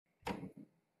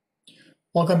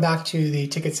Welcome back to the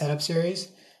ticket setup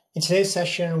series. In today's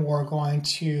session, we're going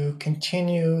to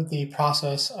continue the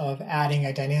process of adding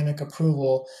a dynamic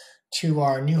approval to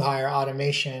our new hire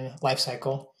automation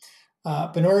lifecycle.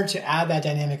 But in order to add that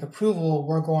dynamic approval,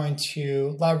 we're going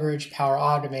to leverage Power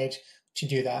Automate to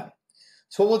do that.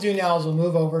 So what we'll do now is we'll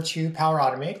move over to Power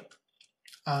Automate.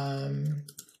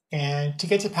 And to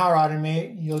get to Power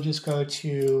Automate, you'll just go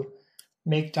to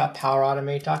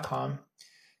make.powerautomate.com.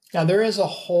 Now there is a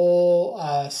whole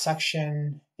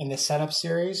section in the setup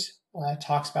series that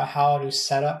talks about how to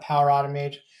set up Power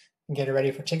Automate and get it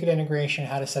ready for ticket integration,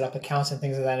 how to set up accounts and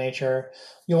things of that nature.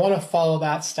 You'll want to follow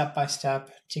that step by step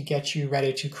to get you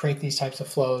ready to create these types of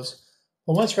flows.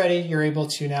 But once ready, you're able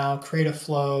to now create a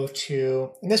flow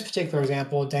to, in this particular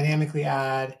example, dynamically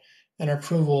add an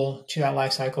approval to that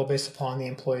lifecycle based upon the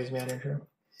employee's manager.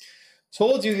 So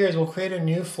what we'll do here is we'll create a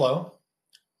new flow,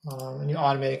 a new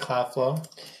automated cloud flow.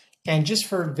 And just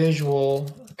for visual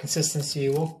consistency,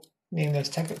 we'll name this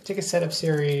ticket setup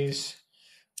series,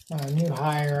 new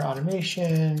hire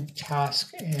automation,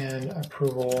 task and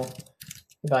approval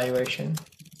evaluation.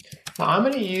 Now I'm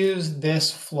going to use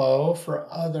this flow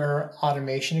for other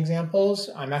automation examples.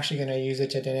 I'm actually going to use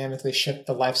it to dynamically shift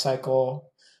the lifecycle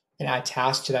and add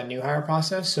tasks to that new hire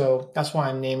process. So that's why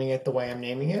I'm naming it the way I'm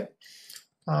naming it.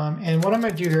 And what I'm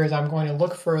going to do here is I'm going to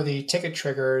look for the ticket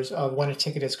triggers of when a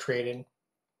ticket is created.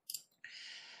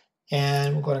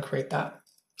 And we're going to create that.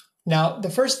 Now, the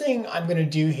first thing I'm going to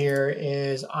do here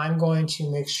is I'm going to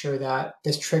make sure that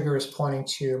this trigger is pointing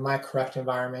to my correct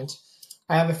environment.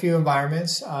 I have a few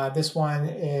environments. This one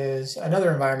is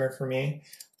another environment for me,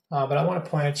 but I want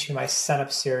to point it to my setup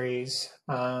series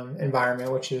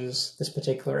environment, which is this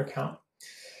particular account.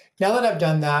 Now that I've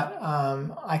done that,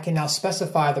 I can now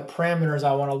specify the parameters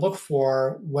I want to look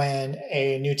for when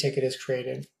a new ticket is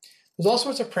created. There's all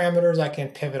sorts of parameters I can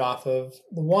pivot off of.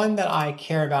 The one that I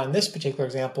care about in this particular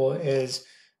example is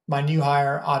my new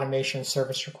hire automation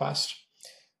service request.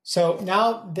 So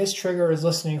now this trigger is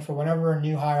listening for whenever a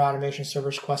new hire automation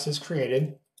service request is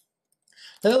created.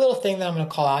 Another little thing that I'm going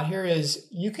to call out here is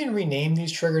you can rename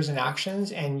these triggers and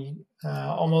actions and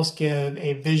almost give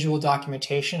a visual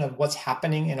documentation of what's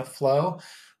happening in a flow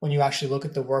when you actually look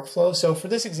at the workflow. So for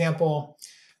this example,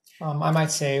 I might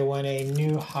say when a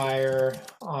new hire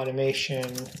automation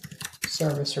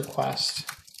service request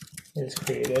is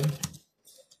created.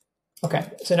 Okay,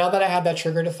 so now that I have that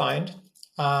trigger defined,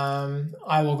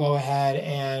 I will go ahead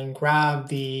and grab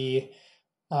the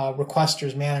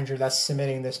requester's manager that's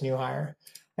submitting this new hire.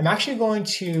 I'm actually going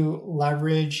to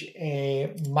leverage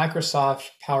a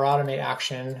Microsoft Power Automate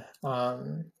action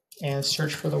and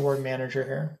search for the word manager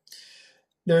here.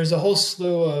 There's a whole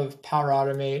slew of Power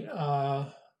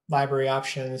Automate library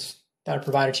options that are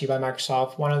provided to you by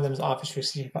Microsoft. One of them is Office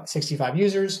 365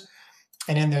 users,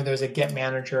 and in there, there's a get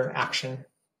manager action.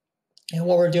 And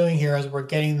what we're doing here is we're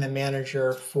getting the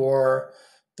manager for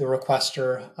the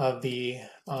requester of the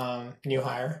new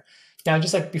hire. Now,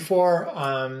 just like before,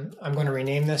 I'm going to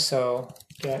rename this, so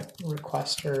get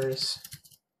requesters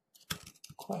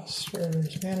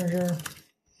manager.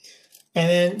 And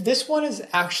then this one is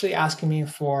actually asking me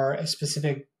for a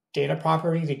specific data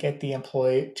property to get the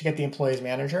employee's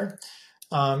manager.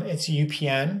 It's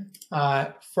UPN.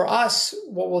 For us,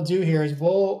 what we'll do here is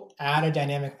we'll add a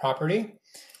dynamic property.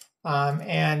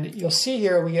 And you'll see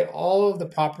here we get all of the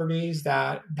properties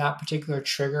that that particular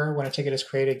trigger when a ticket is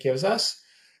created gives us.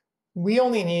 We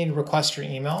only need requester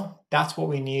email. That's what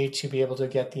we need to be able to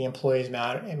get the employee's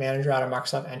manager out of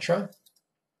Microsoft Entra.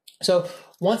 So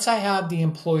once I have the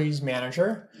employee's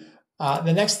manager,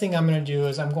 the next thing I'm going to do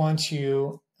is I'm going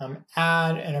to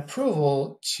add an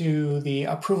approval to the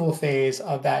approval phase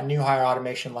of that new hire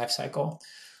automation lifecycle.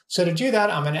 So to do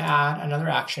that, I'm going to add another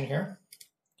action here.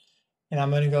 And I'm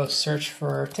going to go search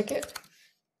for ticket.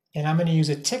 And I'm going to use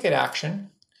a ticket action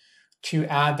to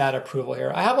add that approval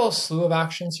here. I have a slew of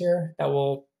actions here that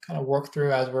we'll kind of work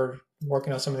through as we're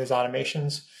working on some of these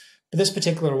automations. But this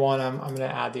particular one, I'm going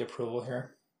to add the approval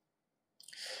here.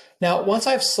 Now, once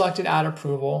I've selected add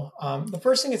approval, the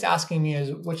first thing it's asking me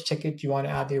is which ticket do you want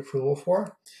to add the approval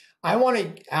for? I want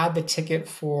to add the ticket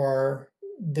for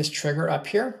this trigger up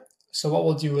here. So what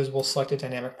we'll do is we'll select a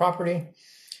dynamic property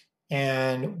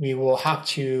and we will have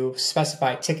to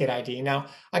specify ticket ID. Now,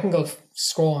 I can go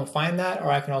scroll and find that, or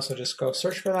I can also just go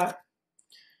search for that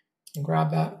and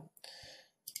grab that.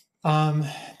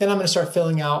 Then I'm going to start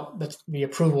filling out the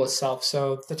approval itself.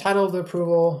 So the title of the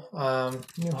approval,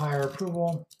 new hire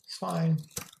approval, is fine.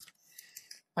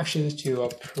 Actually, let's do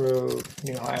approve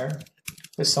new hire,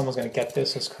 because someone's going to get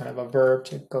this as kind of a verb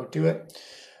to go do it.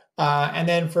 And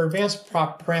then for advanced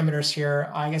parameters here,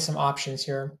 I get some options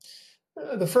here.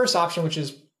 The first option, which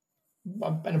is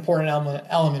an important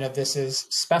element of this, is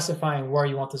specifying where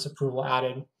you want this approval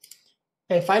added.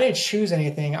 If I didn't choose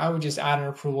anything, I would just add an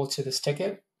approval to this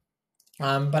ticket.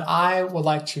 But I would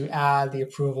like to add the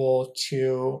approval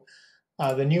to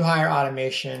the new hire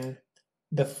automation,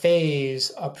 the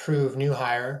phase approve new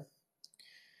hire.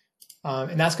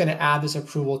 And that's going to add this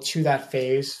approval to that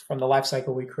phase from the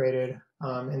lifecycle we created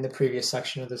in the previous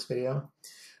section of this video.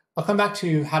 I'll come back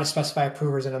to how to specify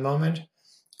approvers in a moment.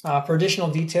 For additional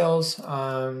details,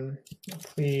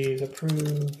 please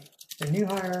approve the new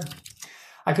hire.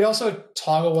 I could also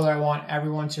toggle whether I want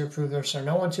everyone to approve this or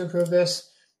no one to approve this.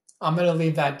 I'm going to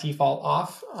leave that default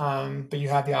off, but you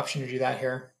have the option to do that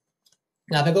here.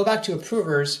 Now, if I go back to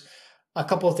approvers, a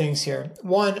couple of things here.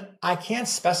 One, I can't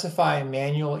specify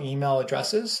manual email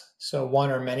addresses, so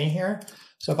one or many here.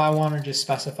 So if I want to just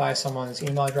specify someone's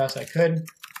email address, I could.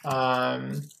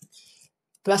 But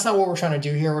that's not what we're trying to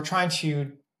do here. We're trying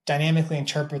to dynamically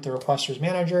interpret the requesters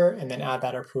manager and then add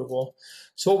that approval.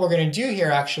 So what we're going to do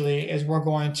here actually is we're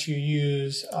going to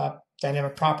use a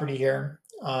dynamic property here,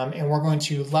 and we're going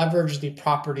to leverage the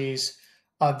properties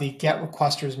of the get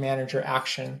requesters manager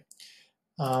action.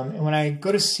 And when I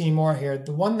go to see more here,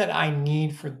 the one that I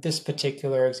need for this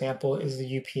particular example is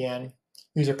the UPN,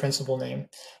 user principal name.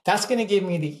 That's going to give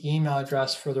me the email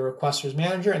address for the requesters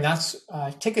manager, and that's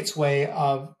Tikit's way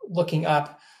of looking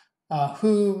up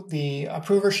who the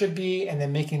approver should be and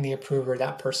then making the approver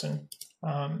that person.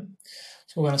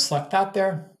 So we're going to select that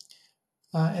there,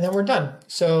 and then we're done.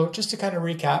 So just to kind of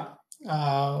recap,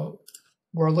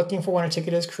 we're looking for when a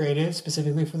ticket is created,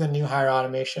 specifically for the new hire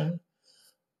automation.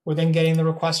 We're then getting the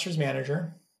requesters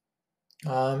manager,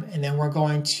 and then we're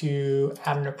going to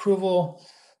add an approval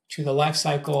to the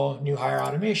lifecycle new hire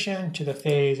automation, to the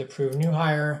phase approve new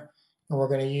hire, and we're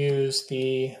going to use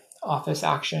the office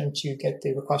action to get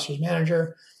the requesters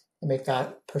manager and make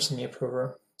that person the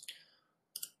approver.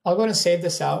 I'll go ahead and save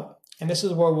this out, and this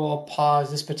is where we'll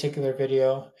pause this particular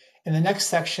video. In the next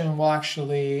section, we'll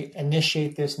actually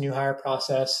initiate this new hire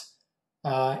process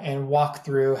and walk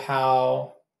through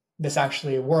how this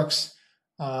actually works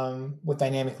with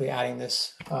dynamically adding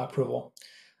this approval.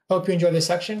 Hope you enjoyed this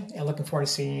section and looking forward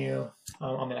to seeing you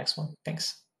on the next one.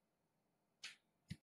 Thanks.